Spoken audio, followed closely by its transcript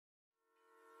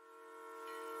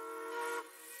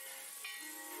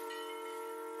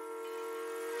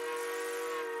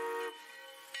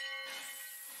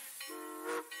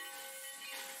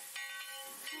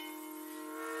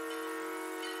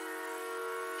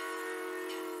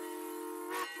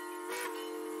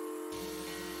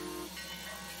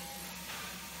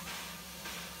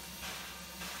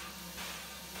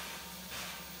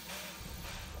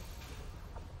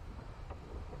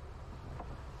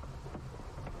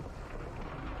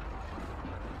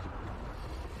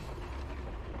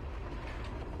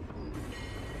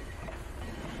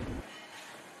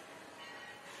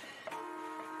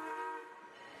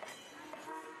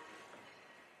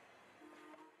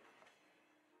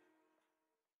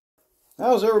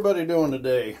How's everybody doing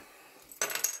today?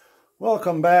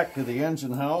 Welcome back to the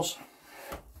Engine House.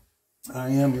 I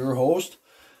am your host,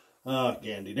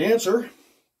 Gandy Dancer.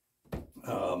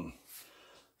 Got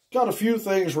a few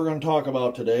things we're going to talk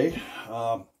about today.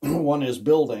 One is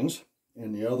buildings,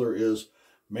 and the other is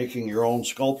making your own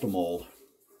Sculptamold.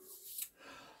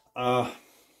 I've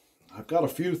got a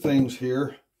few things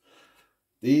here.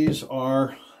 These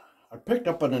are, I picked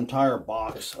up an entire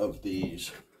box of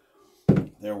these.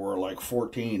 There were like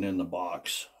 14 in the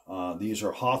box. These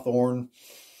are Hawthorne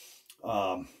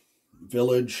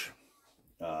Village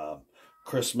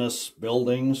Christmas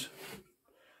buildings,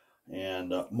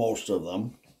 and most of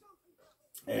them.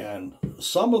 And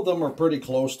some of them are pretty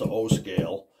close to O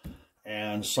scale,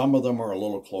 and some of them are a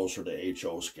little closer to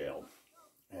HO scale.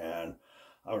 And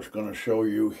I was going to show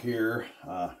you here.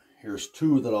 Here's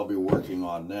two that I'll be working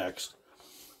on next.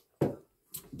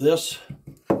 This,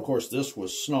 of course, this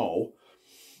was snow,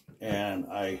 and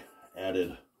I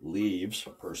added leaves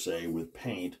per se with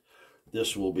paint.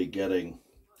 This will be getting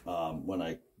when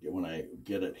I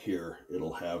get it here,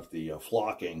 it'll have the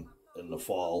flocking in the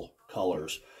fall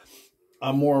colors.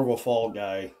 I'm more of a fall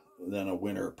guy than a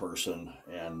winter person,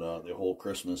 and the whole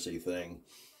Christmassy thing,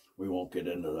 we won't get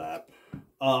into that.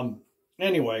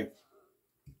 Anyway,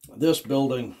 this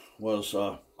building was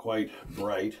quite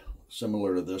bright,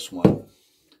 similar to this one,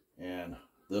 and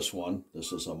this one.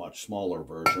 This is a much smaller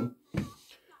version,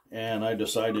 and I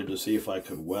decided to see if I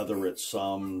could weather it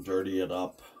some, dirty it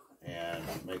up, and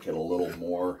make it a little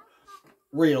more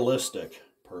realistic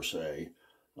per se,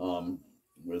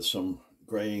 with some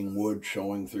graying wood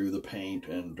showing through the paint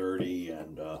and dirty,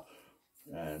 and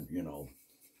you know,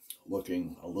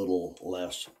 looking a little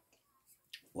less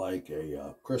like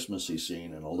a Christmassy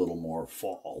scene and a little more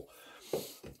fall.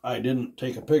 I didn't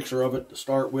take a picture of it to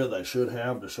start with. I should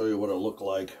have, to show you what it looked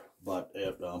like, but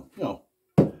it, you know,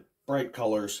 bright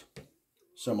colors,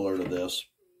 similar to this.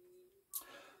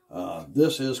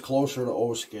 This is closer to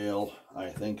O scale. I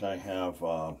think I have,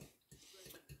 1,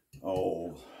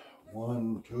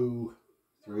 2,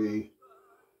 3,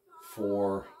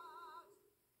 4,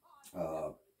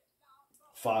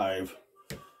 5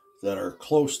 that are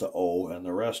close to O, and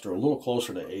the rest are a little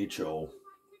closer to HO.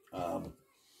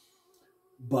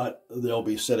 But they'll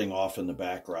be sitting off in the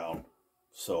background,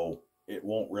 so it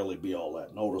won't really be all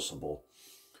that noticeable.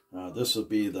 This will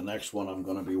be the next one I'm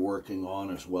going to be working on,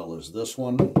 as well as this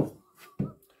one.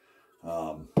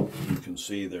 You can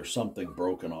see there's something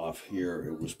broken off here.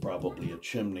 It was probably a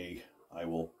chimney. I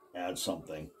will add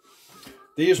something.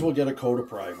 These will get a coat of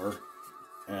primer,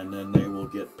 and then they will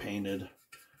get painted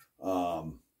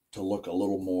to look a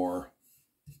little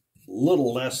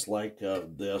less like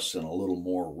this, and a little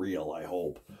more real, I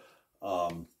hope.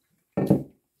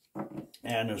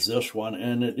 And there's this one,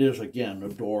 and it is, again, the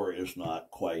door is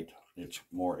not quite, it's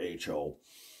more HO.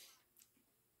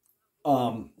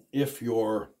 If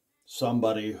you're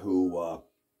somebody who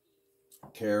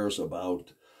cares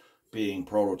about being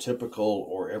prototypical,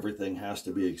 or everything has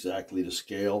to be exactly to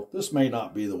scale, this may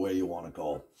not be the way you want to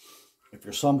go. If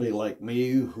you're somebody like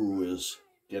me who is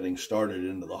getting started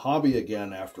into the hobby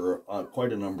again after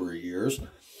quite a number of years,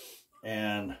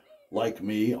 and like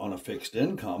me, on a fixed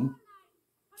income,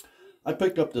 I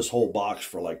picked up this whole box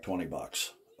for like 20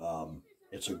 bucks.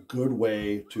 It's a good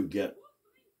way to get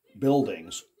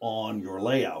buildings on your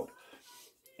layout.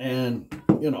 And,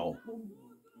 you know,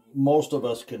 most of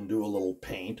us can do a little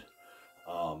paint.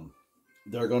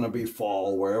 They're going to be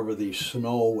fall. Wherever the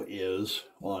snow is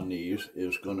on these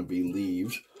is going to be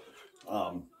leaves.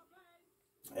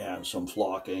 And some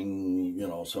flocking, you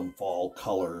know, some fall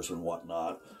colors and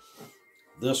whatnot.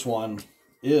 This one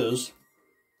is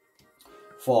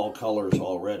fall colors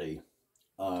already.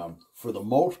 For the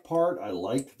most part, I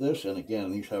like this. And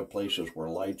again, these have places where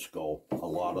lights go. A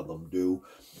lot of them do.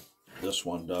 This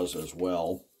one does as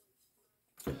well.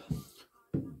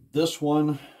 This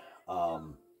one,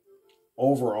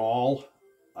 overall,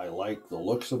 I like the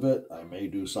looks of it. I may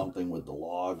do something with the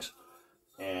logs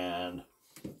and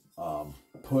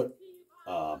put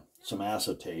some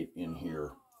acetate in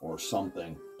here or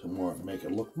something to make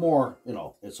it look more, you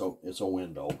know, it's a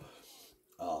window.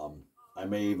 I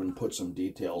may even put some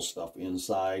detail stuff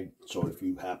inside, so if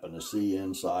you happen to see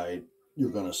inside,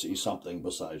 you're going to see something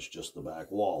besides just the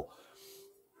back wall.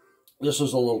 This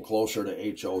is a little closer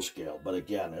to HO scale, but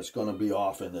again, it's going to be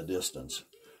off in the distance.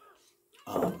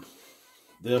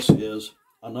 This is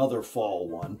another fall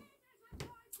one,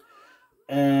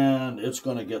 and it's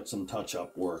going to get some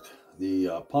touch-up work.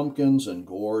 The pumpkins and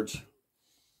gourds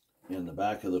in the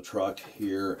back of the truck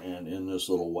here and in this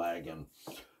little wagon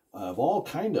have all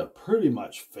kind of pretty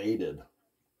much faded.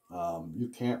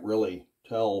 You can't really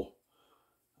tell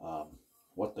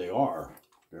what they are.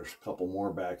 There's a couple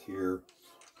more back here.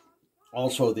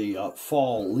 Also, the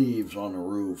fall leaves on the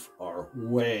roof are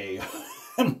way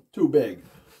too big.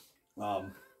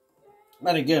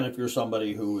 And again, if you're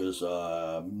somebody who is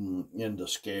into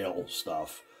scale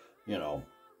stuff, you know,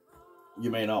 you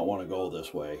may not want to go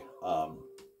this way.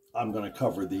 I'm going to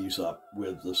cover these up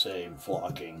with the same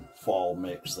flocking fall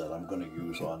mix that I'm going to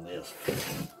use on this.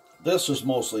 This is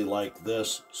mostly like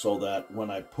this, so that when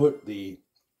I put the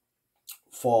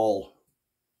fall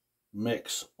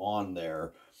mix on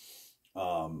there,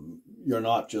 you're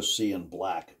not just seeing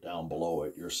black down below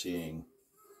it. You're seeing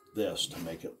this to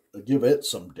make it, give it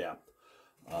some depth.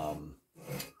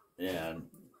 And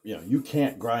you know, you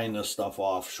can't grind this stuff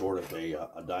off short of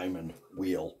a diamond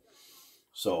wheel.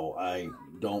 So I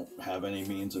don't have any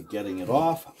means of getting it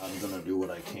off. I'm going to do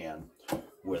what I can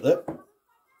with it.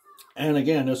 And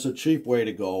again, it's a cheap way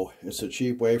to go. It's a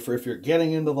cheap way for if you're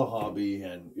getting into the hobby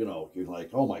and, you know, you're like,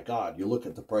 oh my God, you look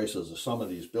at the prices of some of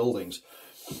these buildings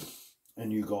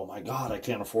and you go, my God, I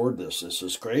can't afford this. This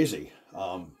is crazy.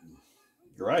 You're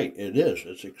right. It is.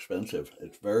 It's expensive.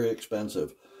 It's very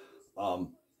expensive.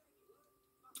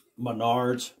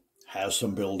 Menards has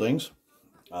some buildings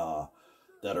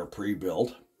that are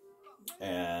pre-built,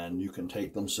 and you can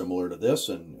take them similar to this,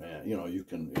 and you know, you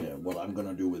can, what I'm going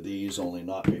to do with these, only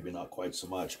not, maybe not quite so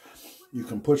much, you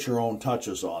can put your own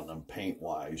touches on them paint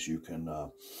wise. You can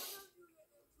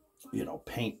you know,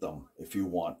 paint them if you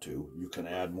want to. You can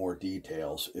add more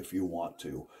details if you want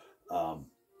to,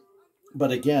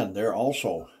 but again, they're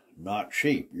also not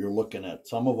cheap. You're looking at,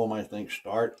 some of them I think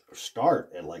start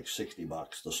at like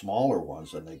 $60, the smaller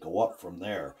ones, and they go up from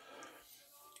there.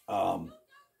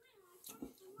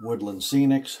 Woodland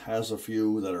Scenics has a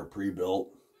few that are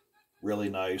pre-built, really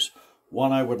nice.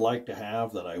 One I would like to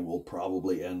have that I will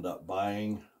probably end up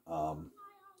buying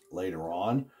later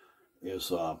on is,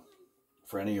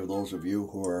 for any of those of you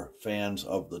who are fans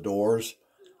of the doors,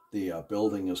 the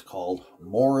building is called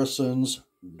Morrison's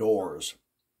Doors.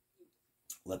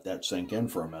 Let that sink in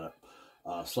for a minute.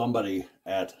 Somebody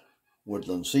at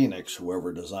Woodland Scenics,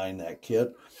 whoever designed that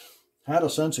kit, had a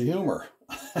sense of humor.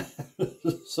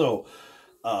 So,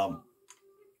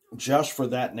 just for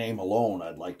that name alone,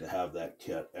 I'd like to have that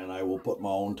kit, and I will put my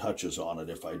own touches on it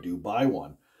if I do buy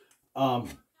one.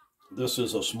 This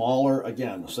is a smaller,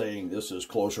 again, saying this is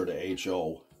closer to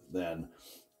HO than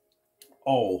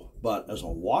O, but as a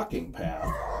walking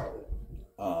path,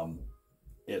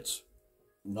 it's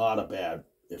not a bad,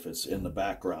 if it's in the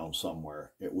background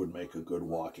somewhere, it would make a good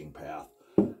walking path.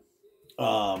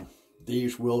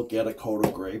 These will get a coat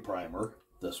of gray primer.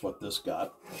 That's what this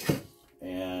got.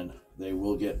 And they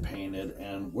will get painted.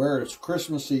 And where it's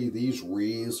Christmassy, these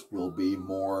wreaths will be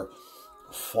more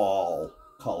fall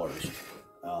colors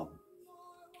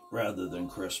rather than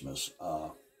Christmas.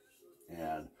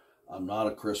 And I'm not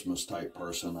a Christmas type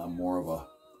person. I'm more of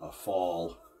a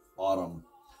fall, autumn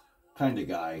kind of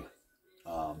guy.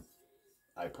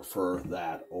 I prefer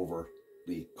that over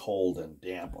the cold and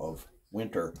damp of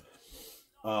winter.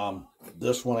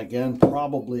 This one, again,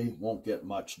 probably won't get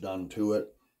much done to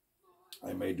it.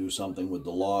 I may do something with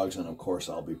the logs, and of course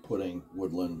I'll be putting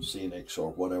Woodland Scenics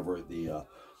or whatever the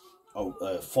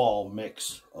fall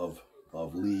mix of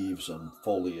leaves and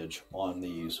foliage on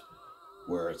these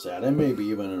where it's at, and maybe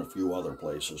even in a few other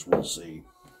places, we'll see.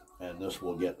 And this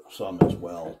will get some as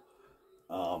well.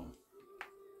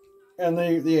 And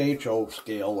the HO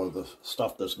scale, or the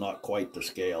stuff that's not quite the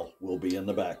scale, will be in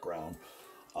the background.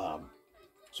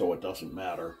 So it doesn't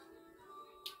matter.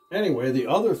 Anyway, the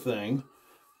other thing,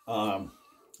 I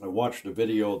watched a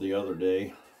video the other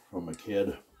day from a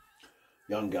kid,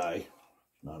 young guy,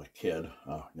 not a kid,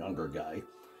 younger guy.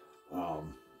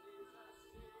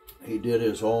 He did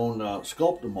his own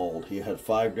Sculpt-A-Mold. He had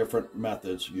 5 different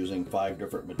methods using 5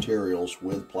 different materials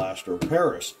with plaster of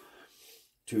Paris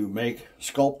to make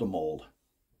Sculpt-A-Mold.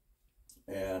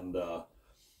 And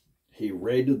he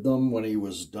rated them when he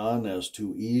was done as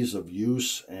to ease of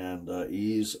use and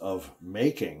ease of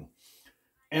making.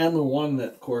 And the one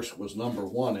that, of course, was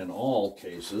 #1 in all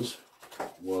cases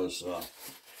was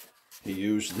he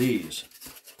used these.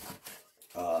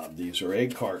 These are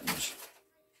egg cartons.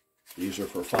 These are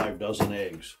for 5 dozen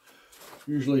eggs.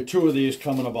 Usually 2 of these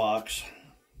come in a box,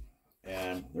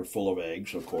 and they're full of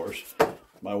eggs, of course.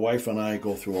 My wife and I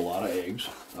go through a lot of eggs.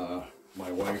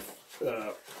 My wife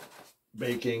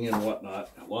baking and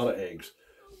whatnot, a lot of eggs.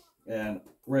 And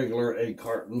regular egg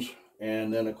cartons.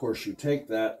 And then, of course, you take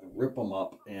that, rip them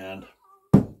up, and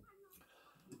put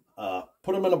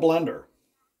them in a blender.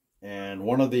 And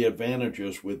one of the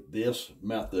advantages with this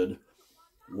method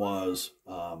was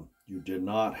you did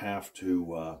not have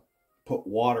to put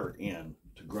water in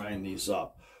to grind these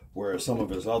up, whereas some of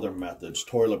his other methods,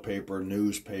 toilet paper,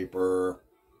 newspaper,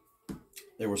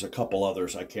 there was a couple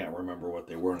others, I can't remember what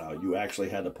they were now, you actually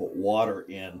had to put water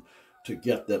in to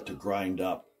get that to grind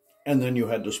up, and then you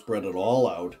had to spread it all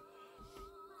out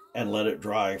and let it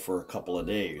dry for a couple of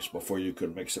days before you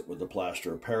could mix it with the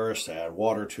plaster of Paris, add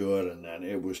water to it, and then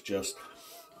it was just,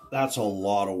 that's a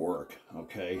lot of work,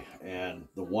 okay? And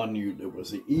the one it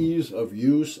was the ease of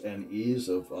use and ease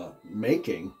of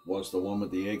making was the one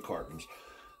with the egg cartons.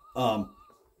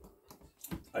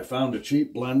 I found a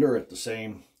cheap blender at the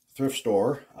same thrift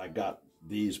store I got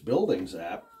these buildings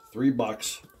at,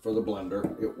 $3 for the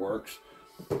blender. It works.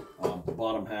 The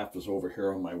bottom half is over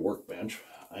here on my workbench,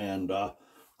 and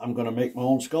I'm going to make my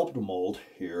own Sculpt-A-Mold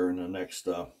here in the next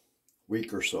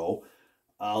week or so.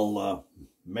 I'll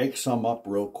make some up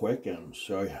real quick and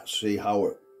see how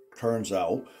it turns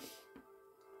out.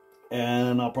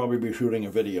 And I'll probably be shooting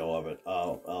a video of it.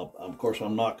 Of course,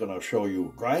 I'm not going to show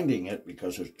you grinding it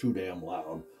because it's too damn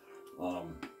loud.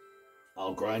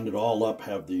 I'll grind it all up,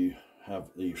 have the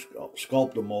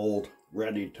Sculpt-A-Mold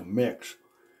ready to mix.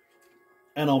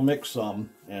 And I'll mix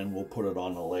some, and we'll put it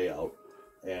on the layout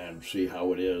and see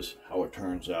how it is, how it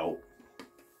turns out.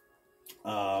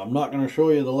 I'm not going to show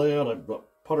you the layout. I've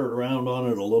puttered around on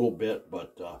it a little bit,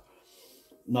 but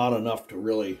not enough to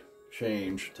really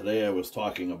change. Today I was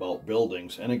talking about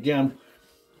buildings, and again,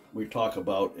 we talk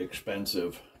about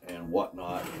expensive and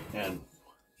whatnot, and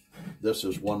this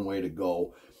is one way to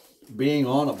go. Being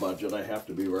on a budget, I have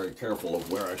to be very careful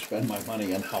of where I spend my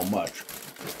money and how much.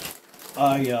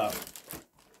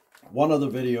 One of the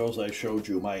videos I showed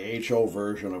you, my HO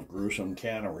version of Gruesome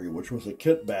Cannery, which was a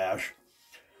kit bash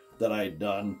that I'd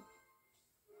done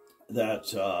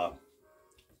that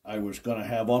I was going to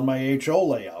have on my HO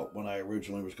layout when I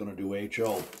originally was going to do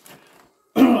HO.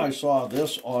 I saw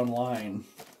this online,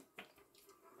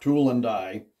 Tool and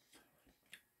Die,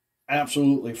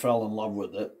 absolutely fell in love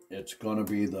with it. It's going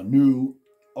to be the new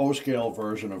O-scale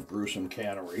version of Gruesome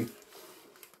Cannery.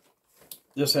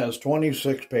 This has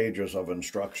 26 pages of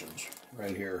instructions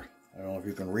right here. I don't know if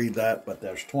you can read that, but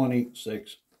there's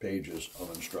 26 pages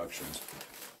of instructions.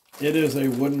 It is a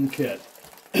wooden kit.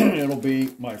 It'll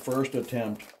be my first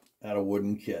attempt at a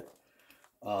wooden kit.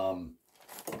 I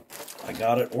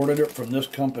ordered it from this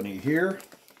company here.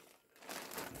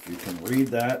 If you can read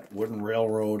that,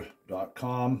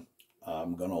 woodenrailroad.com.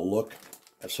 I'm going to look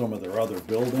at some of their other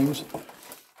buildings,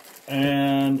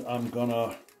 and I'm going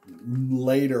to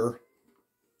later,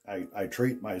 I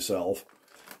treat myself.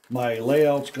 My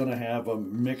layout's going to have a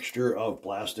mixture of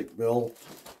plastic build,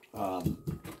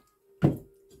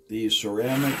 these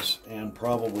ceramics, and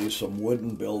probably some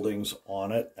wooden buildings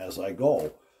on it as I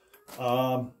go.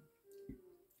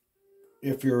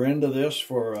 If you're into this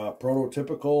for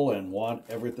prototypical and want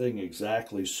everything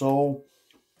exactly so,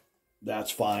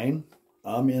 that's fine.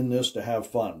 I'm in this to have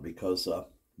fun because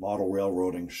model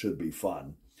railroading should be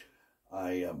fun.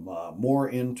 I am more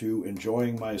into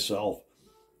enjoying myself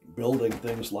building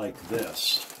things like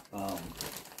this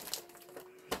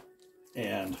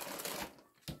and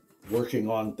working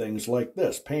on things like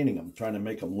this, painting them, trying to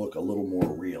make them look a little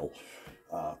more real.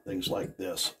 Things like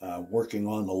this, working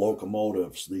on the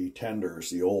locomotives, the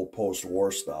tenders, the old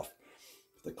post-war stuff,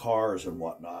 the cars and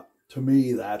whatnot. To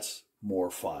me, that's more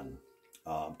fun.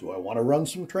 Do I want to run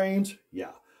some trains?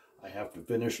 Yeah. I have to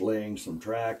finish laying some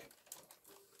track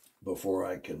before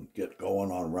I can get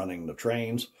going on running the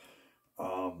trains.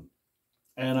 And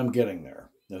I'm getting there.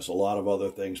 There's a lot of other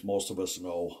things. Most of us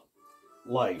know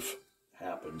life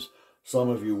happens. Some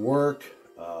of you work,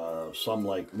 some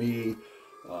like me,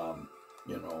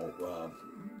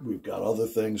 we've got other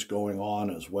things going on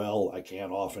as well. I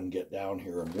can't often get down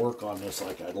here and work on this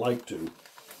like I'd like to.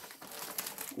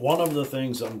 One of the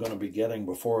things I'm going to be getting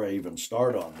before I even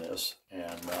start on this,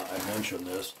 and I mentioned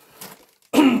this,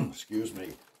 excuse me,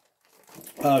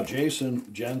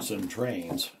 Jason Jensen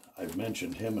Trains, I've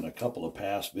mentioned him in a couple of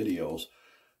past videos,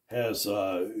 has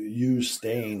used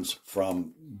stains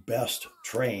from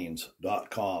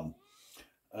besttrains.com.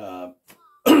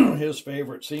 His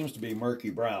favorite seems to be murky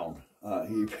brown.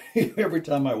 Every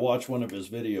time I watch one of his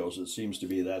videos, it seems to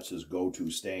be that's his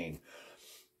go-to stain.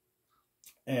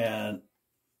 And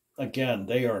again,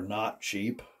 they are not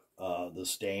cheap. The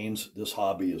stains, this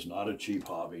hobby is not a cheap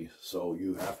hobby, so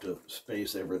you have to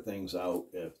space everything out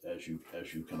as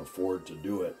you can afford to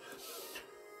do it.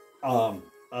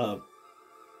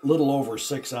 Little over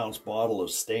 6-ounce bottle of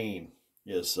stain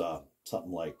is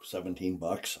something like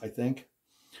 $17, I think.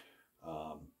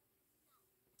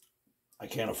 I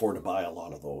can't afford to buy a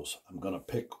lot of those. I'm going to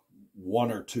pick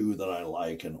one or two that I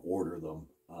like and order them.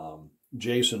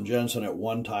 Jason Jensen at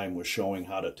one time was showing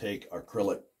how to take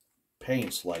acrylic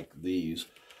paints like these,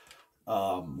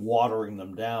 watering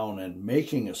them down and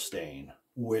making a stain,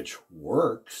 which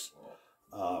works.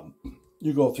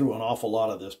 You go through an awful lot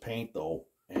of this paint though,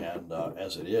 and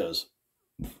as it is,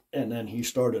 and then he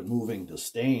started moving to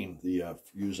stain,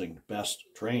 using Best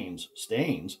Trains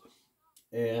stains,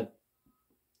 and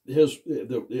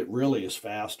it really is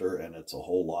faster, and it's a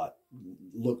whole lot,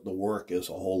 the work is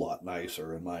a whole lot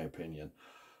nicer in my opinion.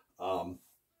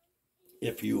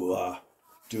 If you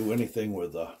do anything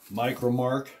with a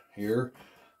Micromark here,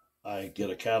 I get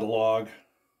a catalog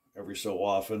every so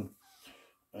often,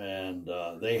 and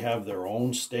they have their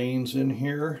own stains in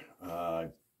here.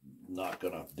 I'm not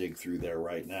gonna dig through there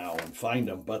right now and find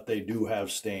them, but they do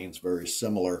have stains very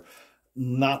similar.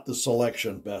 Not the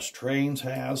selection Best Trains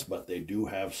has, but they do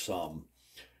have some.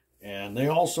 And they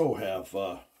also have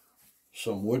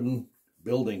some wooden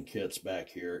building kits back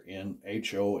here in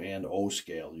HO and O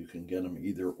scale. You can get them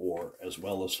either or, as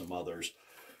well as some others.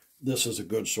 This is a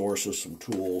good source of some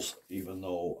tools, even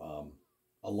though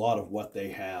a lot of what they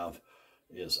have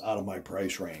is out of my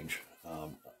price range.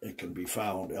 It can be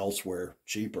found elsewhere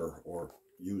cheaper or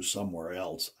used somewhere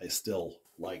else. I still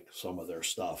like some of their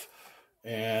stuff.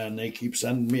 And they keep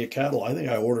sending me a catalog. I think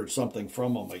I ordered something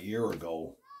from them a year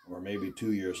ago, or maybe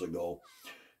 2 years ago.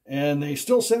 And they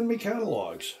still send me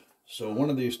catalogs. So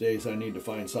one of these days I need to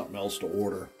find something else to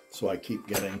order. So I keep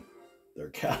getting their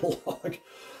catalog.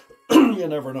 You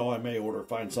never know, I may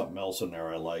find something else in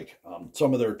there I like.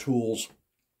 Some of their tools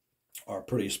are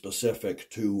pretty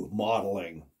specific to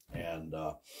modeling, and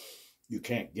you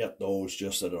can't get those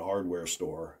just at a hardware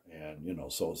store. And, you know,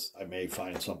 so I may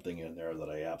find something in there that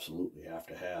I absolutely have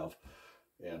to have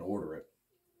and order it.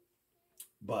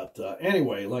 But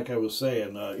anyway, like I was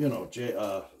saying, you know,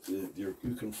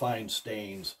 you can find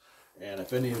stains. And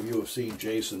if any of you have seen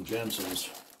Jason Jensen's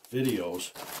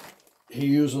videos, he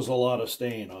uses a lot of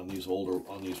stain on these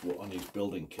these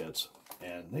building kits,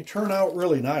 and they turn out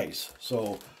really nice.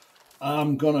 So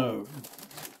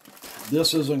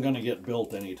this isn't gonna get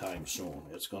built anytime soon.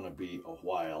 It's gonna be a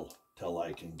while till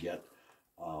I can get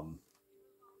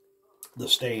the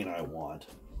stain I want,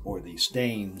 or the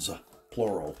stains,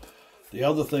 plural. The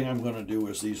other thing I'm gonna do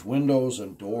is these windows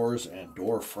and doors and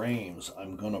door frames,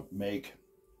 I'm gonna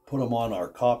put them on our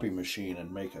copy machine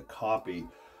and make a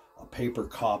paper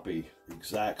copy,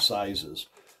 exact sizes,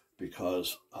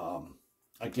 because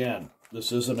again,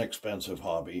 this is an expensive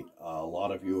hobby. A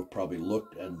lot of you have probably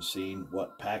looked and seen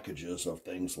what packages of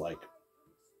things like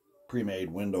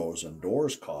pre-made windows and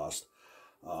doors cost.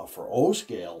 For O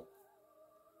scale,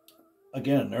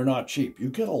 again, they're not cheap. You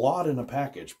get a lot in a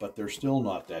package, but they're still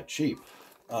not that cheap.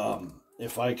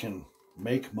 If I can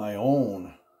make my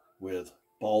own with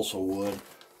balsa wood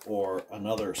or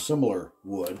another similar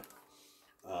wood,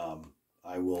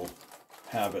 I will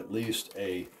have at least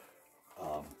a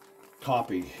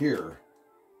copy here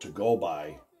to go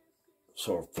by,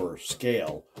 so for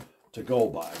scale to go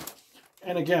by.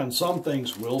 And again, some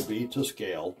things will be to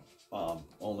scale,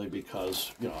 only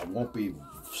because, you know, I won't be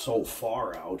so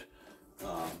far out.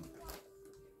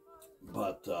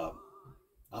 But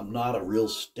I'm not a real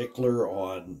stickler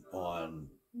on,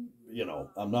 you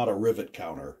know, I'm not a rivet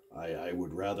counter. I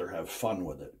would rather have fun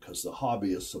with it, because the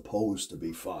hobby is supposed to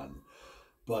be fun.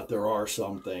 But there are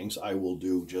some things I will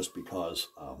do just because,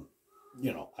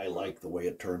 you know, I like the way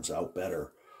it turns out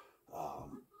better.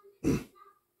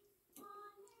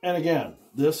 And again,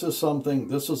 this is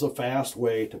a fast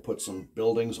way to put some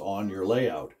buildings on your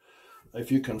layout.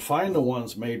 If you can find the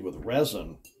ones made with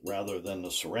resin rather than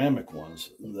the ceramic ones,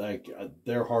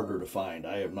 they're harder to find.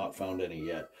 I have not found any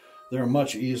yet. They're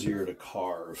much easier to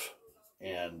carve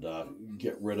and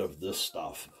get rid of this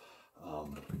stuff.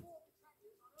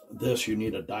 This, you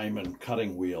need a diamond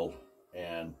cutting wheel,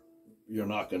 and you're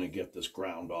not going to get this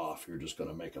ground off. You're just going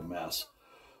to make a mess.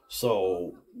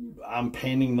 So I'm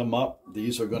painting them up.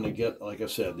 These are going to get, like I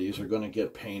said, these are going to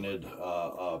get painted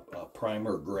a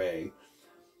primer gray.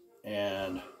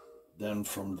 And then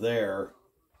from there,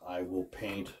 I will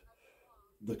paint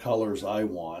the colors I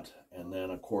want. And then,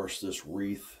 of course, this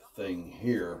wreath thing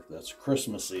here that's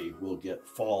Christmassy will get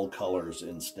fall colors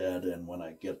instead. And when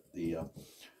I get the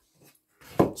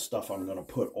stuff I'm going to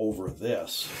put over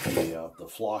this, the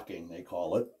flocking they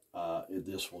call it,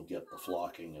 this will get the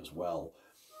flocking as well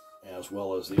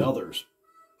as the others.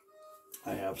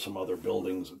 I have some other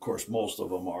buildings. Of course, most of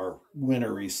them are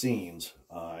wintry scenes.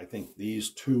 I think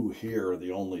these two here are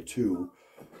the only two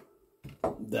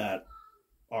that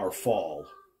are fall.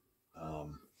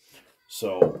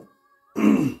 So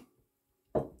the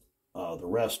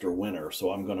rest are winter.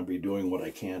 So I'm going to be doing what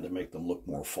I can to make them look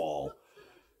more fall.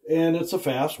 And it's a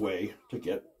fast way to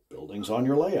get buildings on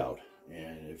your layout.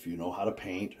 And if you know how to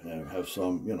paint and have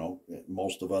some, you know,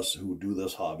 most of us who do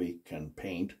this hobby can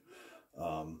paint.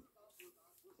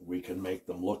 We can make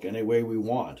them look any way we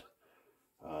want.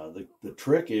 The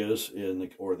trick is,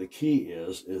 or the key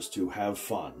is to have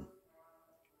fun.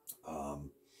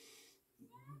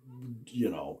 You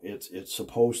know, it's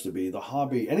supposed to be the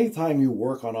hobby. Anytime you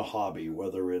work on a hobby,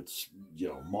 whether it's, you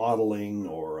know, modeling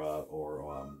or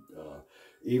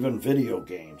even video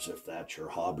games, if that's your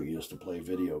hobby, is to play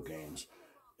video games.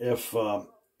 If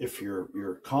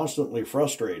you're constantly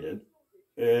frustrated,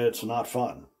 it's not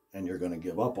fun, and you're going to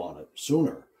give up on it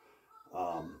sooner.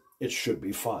 It should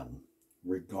be fun,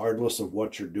 regardless of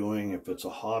what you're doing. If it's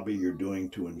a hobby you're doing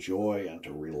to enjoy and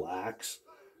to relax,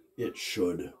 it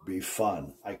should be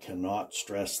fun. I cannot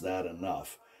stress that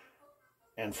enough.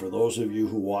 And for those of you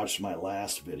who watched my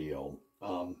last video,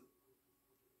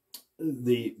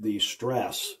 the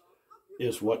stress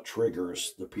is what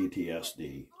triggers the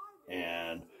PTSD.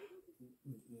 And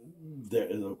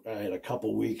I had a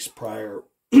couple weeks prior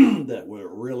that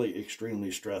were really extremely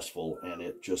stressful, and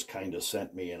it just kind of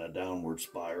sent me in a downward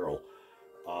spiral.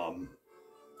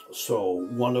 So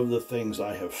one of the things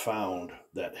I have found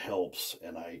that helps,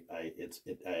 and I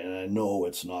know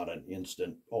it's not an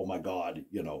instant, oh my God,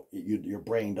 you know, your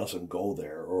brain doesn't go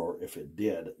there, or if it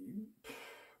did,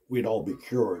 we'd all be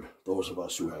cured, those of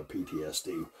us who have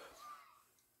PTSD.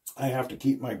 I have to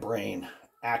keep my brain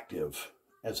active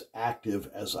as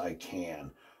I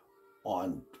can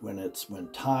when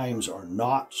times are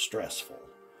not stressful.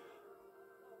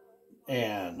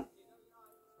 And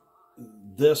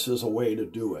this is a way to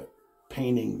do it.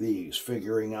 Painting these,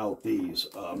 figuring out these,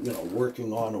 you know,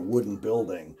 working on a wooden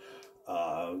building,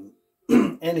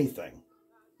 anything,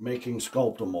 making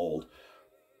Sculptamold.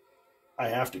 I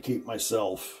have to keep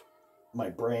my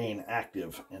brain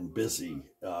active and busy.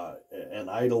 An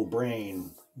idle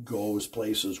brain goes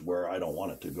places where I don't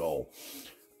want it to go.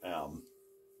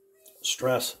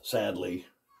 Stress, sadly,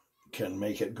 can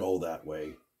make it go that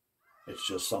way. It's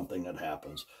just something that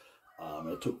happens.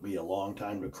 It took me a long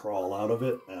time to crawl out of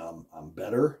it. I'm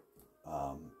better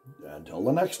until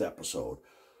the next episode.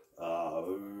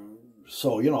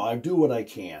 So, you know, I do what I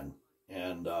can.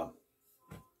 And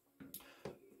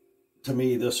to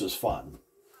me, this is fun.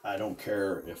 I don't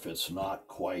care if it's not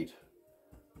quite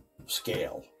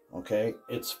scale, okay?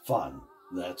 It's fun.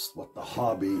 That's what the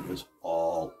hobby is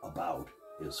all about,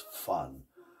 is fun.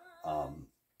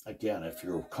 Again, if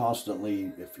you're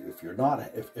constantly,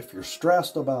 if you're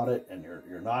stressed about it and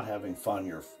you're not having fun,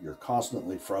 you're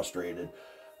constantly frustrated,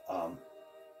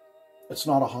 it's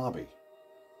not a hobby.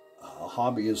 A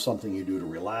hobby is something you do to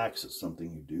relax. It's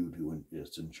something you do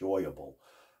it's enjoyable,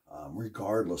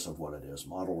 regardless of what it is.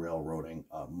 Model railroading,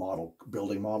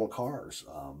 building model cars,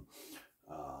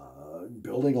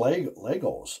 building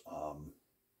Legos.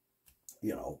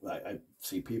 You know, I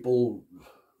see people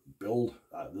build,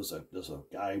 there's a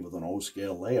guy with an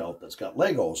O-scale layout that's got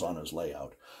Legos on his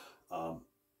layout.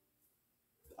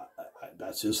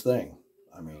 That's his thing.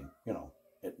 I mean, you know,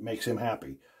 it makes him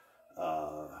happy.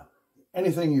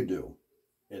 Anything you do,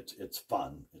 it's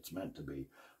fun. It's meant to be.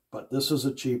 But this is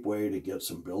a cheap way to get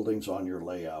some buildings on your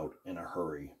layout in a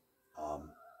hurry,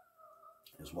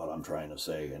 is what I'm trying to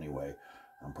say anyway.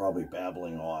 I'm probably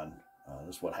babbling on.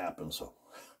 This is what happens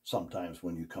sometimes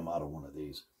when you come out of one of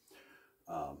these.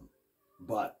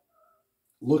 But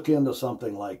look into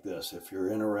something like this if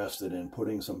you're interested in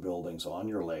putting some buildings on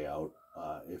your layout.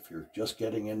 If you're just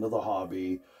getting into the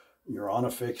hobby, you're on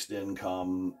a fixed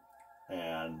income,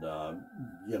 and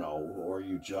you know, or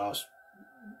you just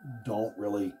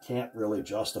can't really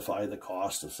justify the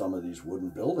cost of some of these wooden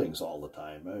buildings all the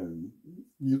time. I mean,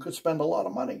 you could spend a lot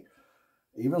of money.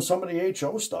 Even some of the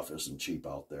HO stuff isn't cheap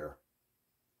out there.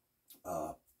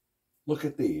 Look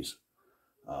at these.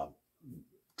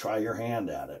 Try your hand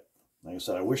at it. Like I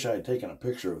said, I wish I had taken a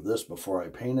picture of this before I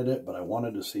painted it, but I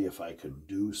wanted to see if I could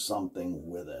do something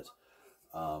with it.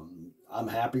 I'm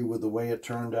happy with the way it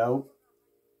turned out,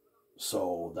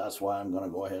 so that's why I'm going to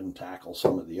go ahead and tackle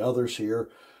some of the others here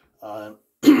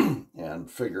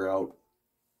and figure out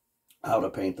how to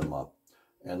paint them up.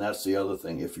 And that's the other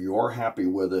thing. If you're happy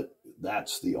with it,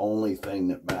 that's the only thing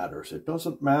that matters. It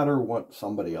doesn't matter what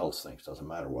somebody else thinks. Doesn't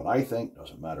matter what I think.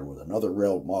 Doesn't matter what another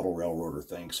model railroader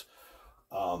thinks.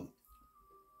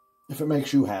 If it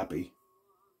makes you happy,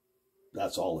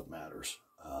 that's all that matters.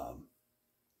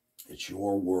 It's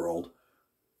your world.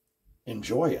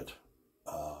 Enjoy it.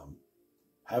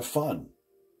 Have fun.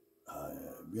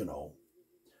 You know,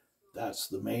 that's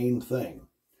the main thing.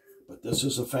 But this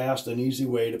is a fast and easy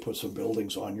way to put some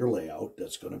buildings on your layout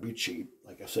that's going to be cheap.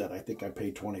 Like I said, I think I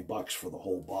paid 20 bucks for the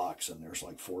whole box, and there's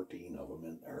like 14 of them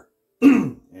in there.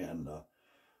 And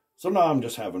so now I'm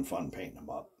just having fun painting them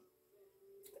up.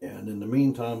 And in the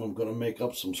meantime, I'm going to make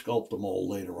up some Sculptamold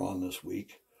later on this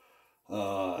week.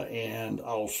 And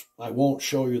I won't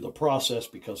show you the process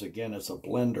because, again, it's a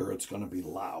blender. It's going to be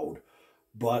loud.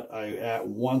 But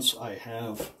once I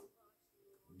have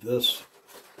this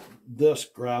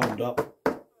ground up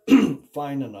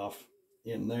fine enough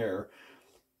in there,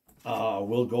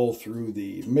 we'll go through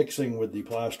the mixing with the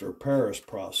plaster of Paris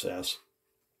process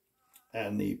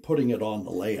and the putting it on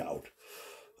the layout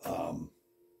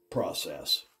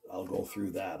process. I'll go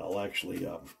through that. I'll actually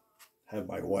have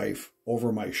my wife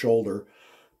over my shoulder.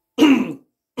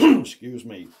 Excuse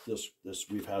me.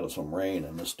 We've had some rain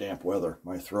and this damp weather.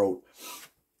 My throat.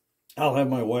 I'll have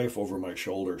my wife over my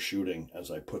shoulder shooting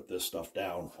as I put this stuff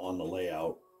down on the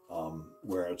layout,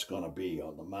 where it's going to be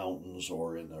on the mountains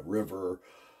or in the riverbed.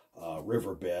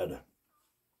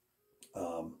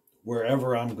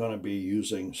 Wherever I'm going to be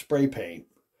using spray paint,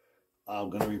 I'm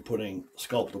going to be putting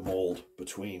Sculptamold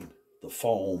between the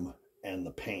foam and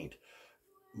the paint.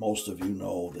 Most of you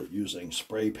know that using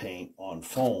spray paint on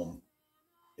foam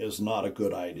is not a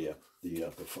good idea.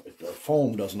 The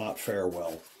foam does not fare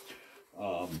well.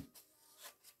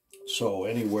 So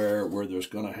anywhere where there's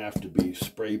going to have to be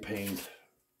spray paint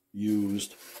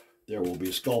used, there will be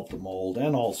Sculptamold,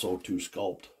 and also to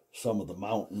sculpt some of the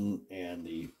mountain and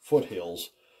the foothills,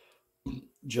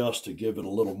 just to give it a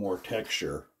little more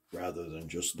texture rather than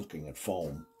just looking at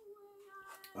foam.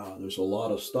 There's a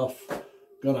lot of stuff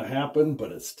going to happen,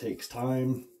 but it takes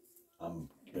time.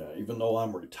 Even though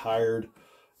I'm retired,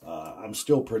 I'm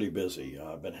still pretty busy.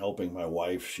 I've been helping my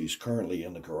wife. She's currently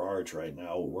in the garage right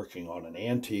now working on an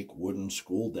antique wooden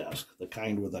school desk, the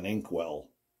kind with an inkwell.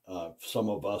 Some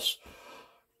of us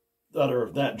that are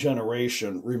of that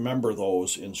generation remember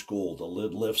those in school. The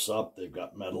lid lifts up. They've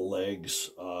got metal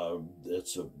legs.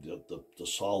 It's the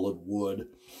solid wood.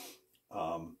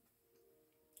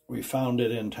 We found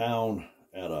it in town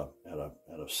at a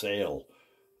sale.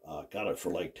 Got it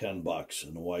for like 10 bucks,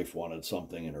 and the wife wanted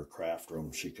something in her craft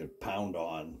room she could pound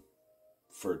on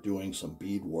for doing some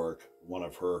beadwork, one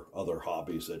of her other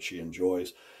hobbies that she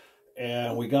enjoys.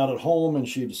 And we got it home, and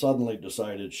she suddenly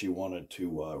decided she wanted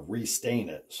to restain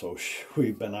it. So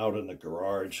we've been out in the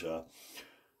garage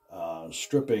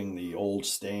stripping the old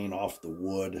stain off the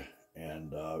wood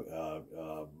and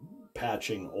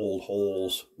patching old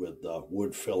holes with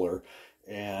wood filler.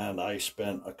 And I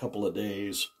spent a couple of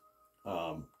days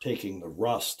taking the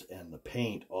rust and the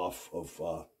paint off of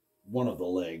one of the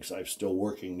legs. I'm still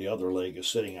working. The other leg is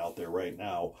sitting out there right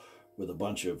now with a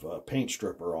bunch of paint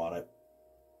stripper on it.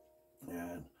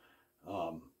 And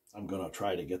I'm going to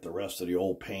try to get the rest of the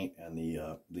old paint and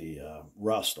the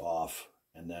rust off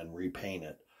and then repaint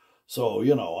it. So,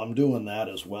 you know, I'm doing that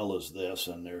as well as this,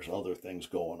 and there's other things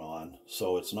going on.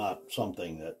 So it's not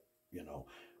something that, you know,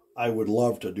 I would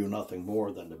love to do nothing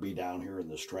more than to be down here in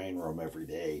this train room every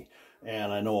day.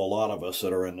 And I know a lot of us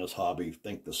that are in this hobby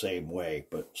think the same way,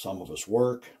 but some of us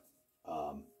work.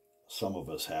 Some of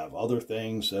us have other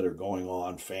things that are going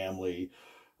on, family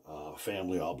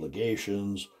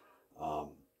obligations.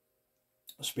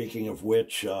 Speaking of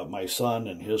which, my son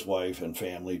and his wife and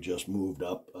family just moved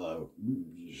up.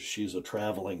 She's a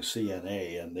traveling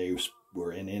CNA, and they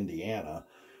were in Indiana,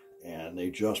 and they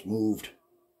just moved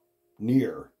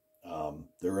near.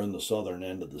 They're in the southern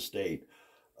end of the state.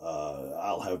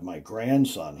 I'll have my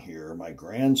grandson here. My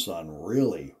grandson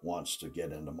really wants to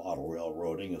get into model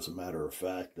railroading. As a matter of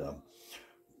fact,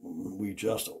 we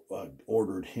just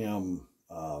ordered him,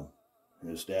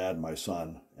 his dad, my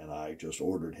son, and I just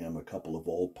ordered him a couple of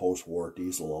old post-war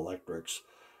diesel electrics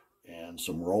and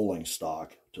some rolling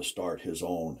stock to start his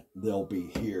own. They'll be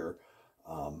here.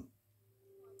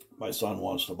 My son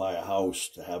wants to buy a house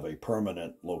to have a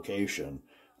permanent location.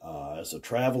 As a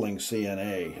traveling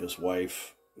CNA, his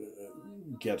wife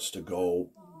gets to go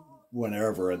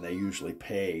whenever, and they usually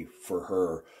pay for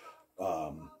her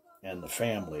and the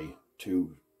family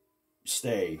to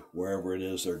stay wherever it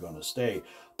is they're going to stay.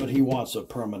 But he wants a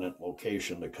permanent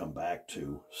location to come back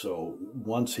to. So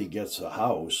once he gets a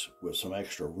house with some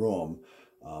extra room,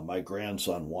 my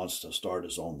grandson wants to start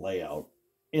his own layout.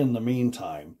 In the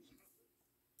meantime,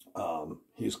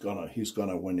 he's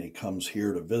gonna when he comes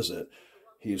here to visit,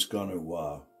 he's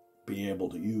gonna be able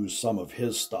to use some of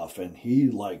his stuff, and he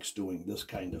likes doing this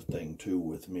kind of thing too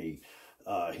with me.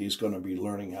 He's going to be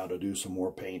learning how to do some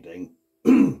more painting.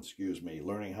 Excuse me,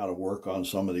 learning how to work on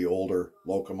some of the older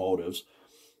locomotives.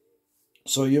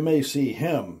 So you may see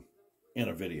him in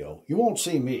a video. You won't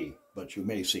see me. but you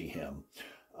may see him.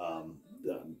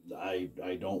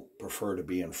 I don't prefer to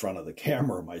be in front of the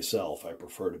camera myself. I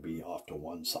prefer to be off to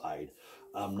one side.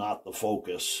 I'm not the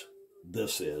focus.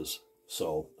 This is.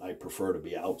 So I prefer to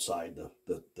be outside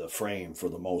the frame for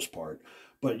the most part.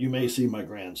 But you may see my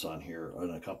grandson here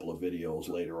in a couple of videos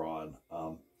later on.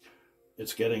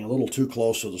 It's getting a little too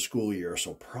close to the school year,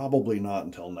 so probably not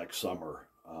until next summer,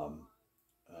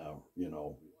 you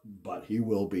know, but he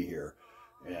will be here.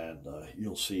 And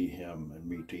you'll see him and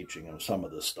me teaching him some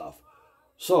of this stuff.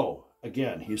 So,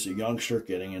 again, he's a youngster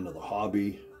getting into the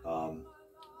hobby,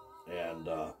 and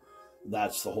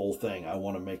that's the whole thing. I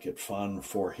want to make it fun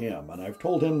for him, and I've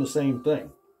told him the same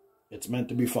thing. It's meant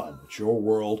to be fun. It's your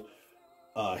world.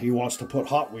 He wants to put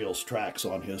Hot Wheels tracks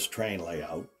on his train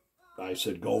layout. I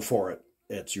said, go for it.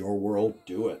 It's your world.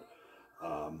 Do it.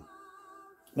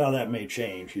 Now, that may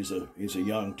change. He's a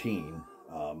young teen.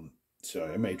 So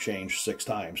it may change 6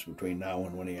 times between now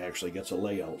and when he actually gets a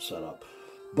layout set up.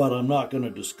 But I'm not going to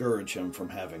discourage him from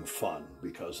having fun,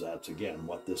 because that's, again,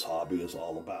 what this hobby is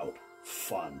all about.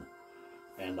 Fun.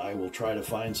 And I will try to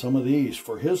find some of these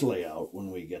for his layout when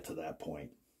we get to that point.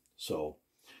 So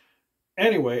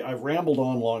anyway, I've rambled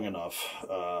on long enough.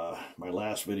 My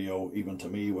last video, even to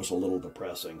me, was a little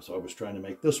depressing. So I was trying to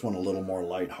make this one a little more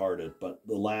lighthearted. But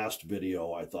the last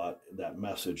video, I thought that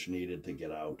message needed to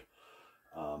get out.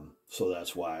 So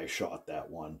that's why I shot that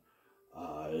one.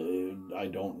 I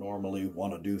don't normally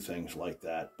want to do things like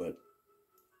that, but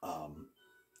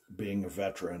being a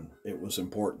veteran, it was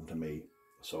important to me.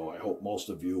 So I hope most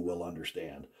of you will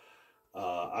understand.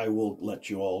 I will let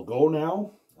you all go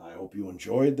now. I hope you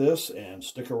enjoyed this, and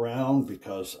stick around,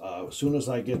 because as soon as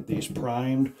I get these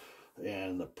primed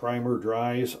and the primer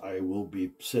dries, I will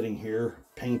be sitting here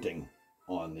painting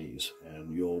on these,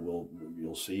 and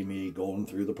you'll see me going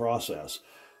through the process.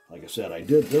 Like I said, I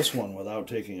did this one without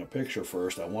taking a picture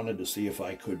first. I wanted to see if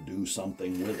I could do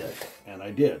something with it, and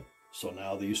I did. So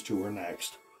now these two are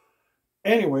next.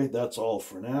 Anyway, that's all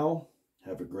for now.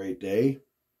 Have a great day.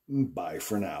 Bye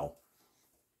for now.